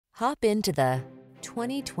Hop into the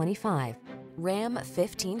 2025 Ram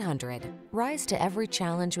 1500. Rise to every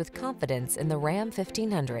challenge with confidence in the Ram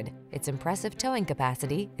 1500. Its impressive towing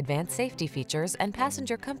capacity, advanced safety features, and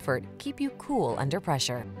passenger comfort keep you cool under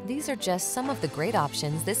pressure. These are just some of the great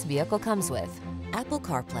options this vehicle comes with: Apple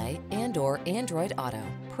CarPlay and/or Android Auto,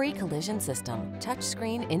 pre-collision system,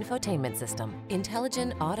 touchscreen infotainment system,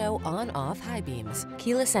 intelligent auto on-off high beams,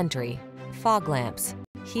 keyless entry, fog lamps,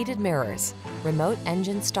 heated mirrors, remote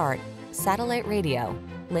engine start, satellite radio,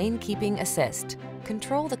 lane keeping assist.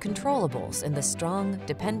 Control the controllables in the strong,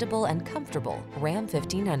 dependable, and comfortable Ram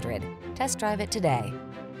 1500. Test drive it today.